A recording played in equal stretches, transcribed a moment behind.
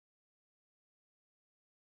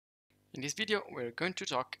In this video, we're going to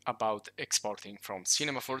talk about exporting from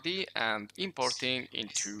Cinema 4D and importing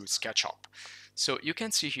into Sketchup. So you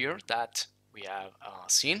can see here that we have a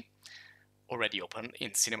scene already open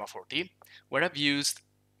in Cinema 4D, where I've used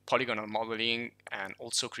polygonal modeling and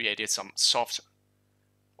also created some soft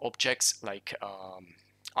objects like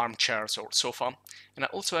armchairs or sofa. And I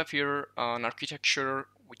also have here an architecture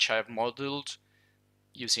which I have modeled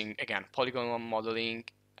using, again, polygonal modeling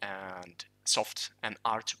and soft and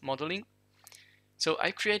art modeling. So I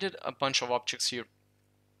created a bunch of objects here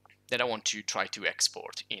that I want to try to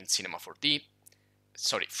export in Cinema 4D,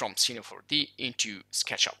 from Cinema 4D into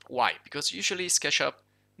SketchUp. Why? Because usually SketchUp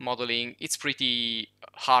modeling, it's pretty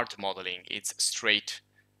hard modeling. It's straight.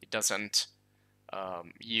 It doesn't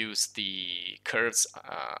use the curves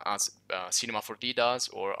as Cinema 4D does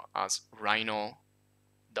or as Rhino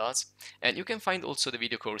does. And you can find also the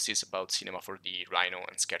video courses about Cinema 4D, Rhino,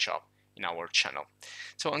 and SketchUp in our channel.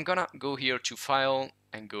 So I'm gonna go here to File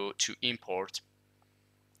and go to Import,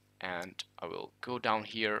 and I will go down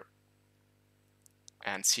here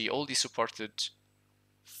and see all the supported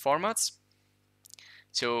formats.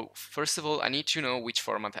 So first of all, I need to know which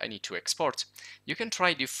format I need to export. You can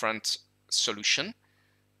try different solution,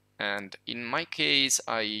 and in my case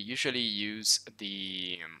I usually use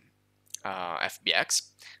the FBX,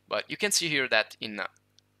 but you can see here that in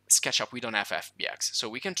SketchUp we don't have FBX, so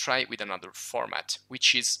we can try with another format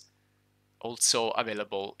which is also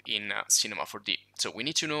available in Cinema 4D. So we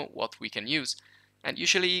need to know what we can use, and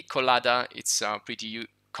usually Collada, it's pretty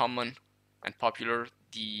common and popular,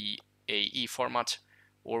 the AE format,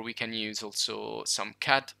 or we can use also some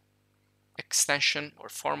CAD extension or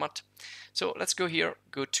format. So let's go here,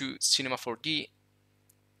 go to Cinema 4D,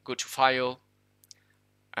 go to File,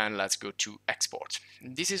 and let's go to Export.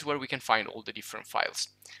 And this is where we can find all the different files.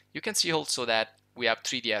 You can see also that we have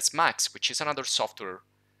 3DS Max, which is another software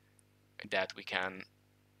that we can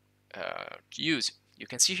use. You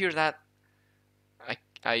can see here that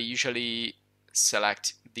I usually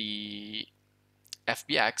select the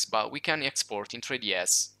FBX, but we can export in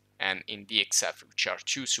 3DS and in DXF, which are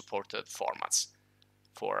two supported formats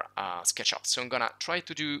for SketchUp. So I'm gonna try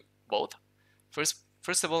to do both.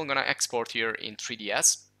 First of all, I'm gonna export here in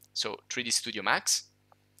 3DS, so 3D Studio Max.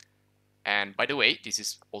 And by the way, this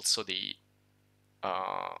is also the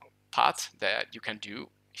path that you can do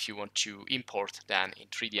if you want to import then in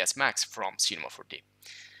 3ds Max from Cinema 4D.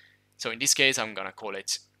 So in this case, I'm gonna call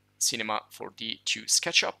it Cinema 4D to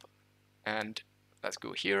SketchUp, and let's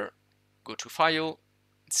go here, go to File,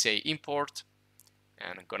 say Import,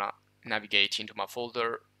 and I'm gonna navigate into my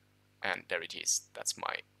folder, and there it is. That's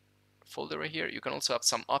my folder right here. You can also have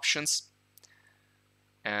some options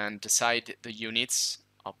and decide the units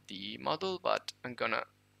of the model, but I'm gonna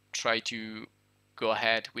try to go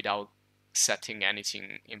ahead without setting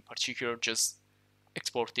anything in particular, just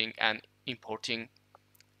exporting and importing,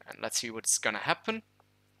 and let's see what's gonna happen.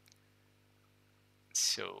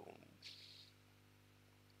 So,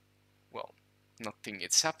 well, nothing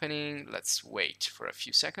is happening. Let's wait for a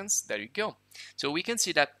few seconds. There you go. So we can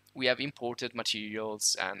see that we have imported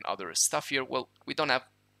materials and other stuff here. Well, we don't have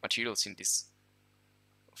materials in this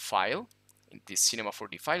file, in this Cinema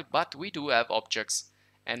 4D file, but we do have objects,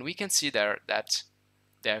 and we can see there that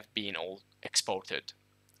they have been all exported.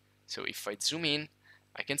 So if I zoom in,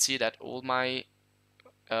 I can see that all my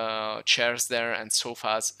chairs there and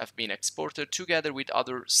sofas have been exported together with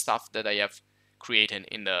other stuff that I have created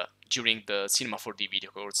during the Cinema 4D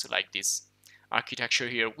video course, like this architecture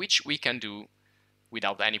here, which we can do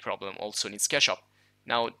without any problem also in SketchUp.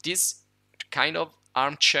 Now this kind of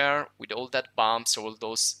armchair with all that bumps, all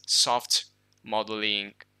those soft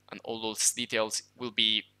modeling and all those details will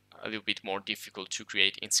be a little bit more difficult to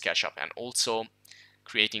create in SketchUp, and also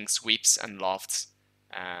creating sweeps and lofts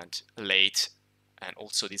and lathe and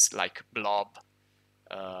also this like blob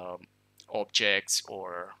objects,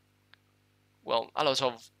 or well, a lot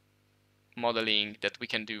of modeling that we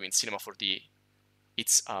can do in Cinema 4D,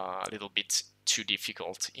 it's a little bit too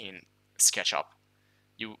difficult in SketchUp.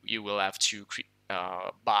 You will have to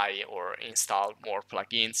buy or install more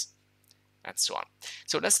plugins and so on.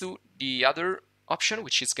 So let's do the other option,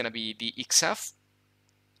 which is going to be the XF.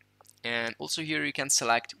 And also here you can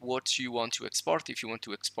select what you want to export. If you want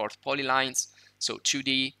to export polylines, so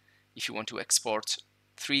 2D, if you want to export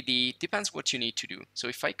 3D, depends what you need to do. So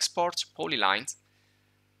if I export polylines,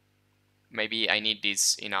 maybe I need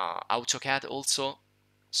this in a AutoCAD also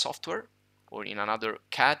software or in another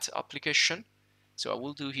CAD application. So I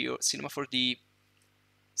will do here Cinema 4D,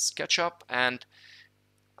 SketchUp, and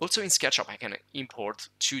also in SketchUp I can import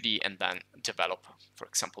 2D and then develop, for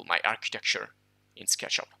example, my architecture in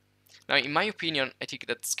SketchUp. Now, in my opinion, I think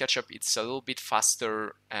that SketchUp it's a little bit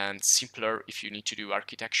faster and simpler if you need to do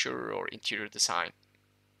architecture or interior design.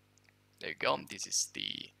 There you go. This is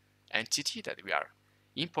the entity that we are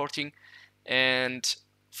importing. And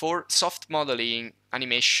for soft modeling,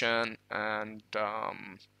 animation, and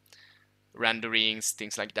renderings,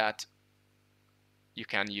 things like that, you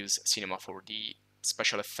can use Cinema 4D,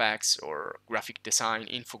 special effects, or graphic design,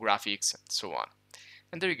 infographics, and so on.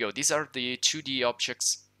 And there you go. These are the 2D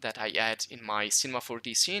objects that I add in my Cinema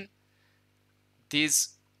 4D scene.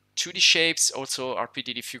 These 2D shapes also are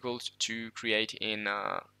pretty difficult to create in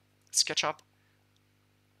SketchUp,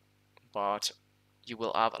 but you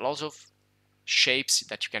will have a lot of shapes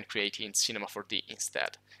that you can create in Cinema 4D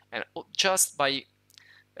instead. And just by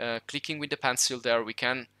clicking with the pencil there, we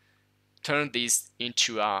can turn this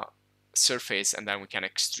into a surface, and then we can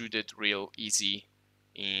extrude it real easy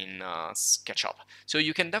in SketchUp. So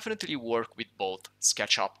you can definitely work with both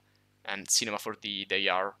SketchUp and Cinema 4D. They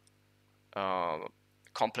are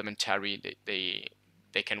complementary.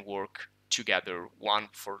 They can work together, one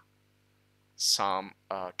for some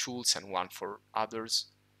tools and one for others.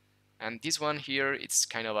 And this one here, it's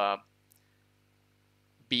kind of a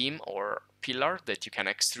beam or pillar that you can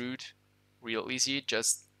extrude real easy,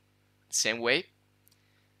 just the same way.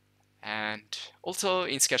 And also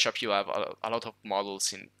in SketchUp, you have a lot of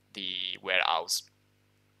models in the warehouse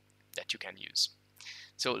that you can use.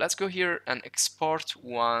 So let's go here and export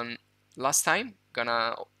one last time.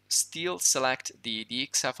 Gonna still select the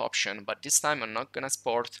DXF option, but this time I'm not gonna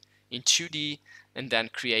export in 2D and then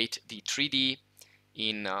create the 3D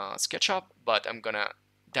in SketchUp, but I'm gonna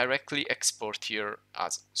directly export here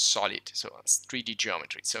as solid, so as 3D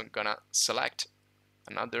geometry. So I'm gonna select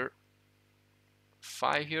another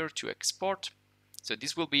file here to export. So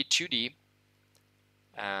this will be 2D,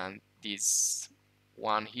 and this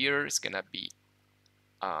one here is gonna be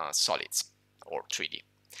solids or 3D.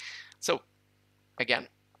 So again,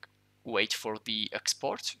 wait for the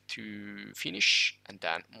export to finish and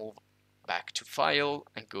then move back to file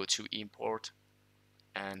and go to import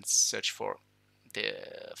and search for the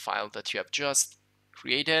file that you have just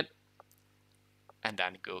created and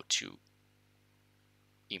then go to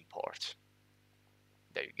import.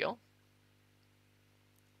 There you go.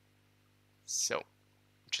 So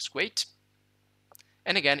just wait.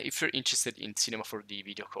 And again, if you're interested in Cinema 4D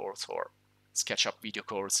video course or SketchUp video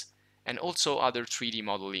course, and also other 3D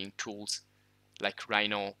modeling tools like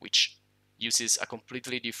Rhino, which uses a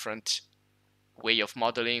completely different way of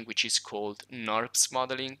modeling, which is called NURBS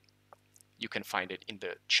modeling, you can find it in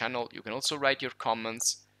the channel. You can also write your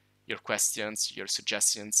comments, your questions, your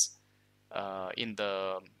suggestions down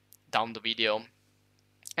the video.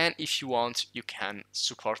 And if you want, you can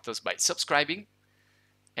support us by subscribing.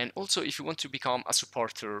 And also, if you want to become a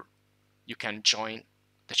supporter, you can join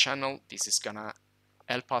the channel. This is gonna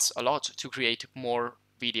help us a lot to create more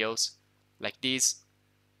videos like these,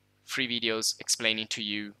 free videos explaining to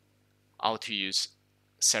you how to use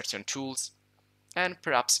certain tools, and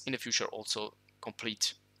perhaps in the future also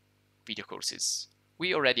complete video courses.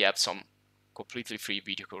 We already have some completely free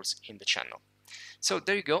video courses in the channel. So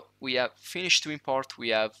there you go. We have finished to import. We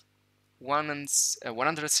have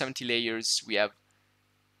 170 layers. We have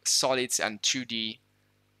solids and 2D,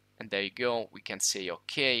 and there you go. We can say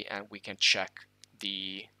OK, and we can check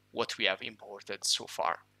what we have imported so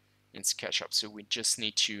far in SketchUp. So we just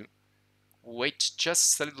need to wait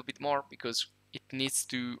just a little bit more because it needs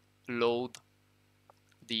to load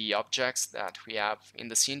the objects that we have in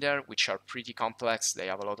the scene there, which are pretty complex. They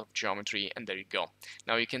have a lot of geometry, and there you go.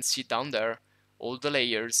 Now you can see down there all the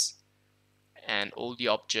layers and all the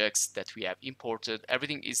objects that we have imported.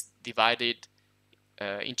 Everything is divided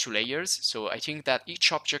into layers. So I think that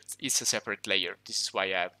each object is a separate layer. This is why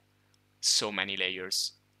I have so many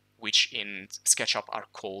layers, which in SketchUp are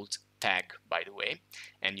called tag, by the way.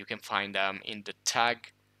 And you can find them in the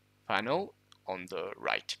tag panel on the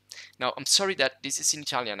right. Now, I'm sorry that this is in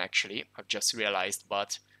Italian, actually. I've just realized,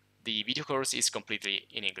 but the video course is completely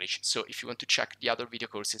in English. So if you want to check, the other video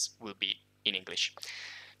courses will be in English.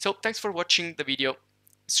 So thanks for watching the video.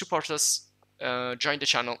 Support us, join the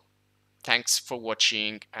channel. Thanks for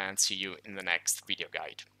watching, and see you in the next video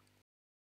guide.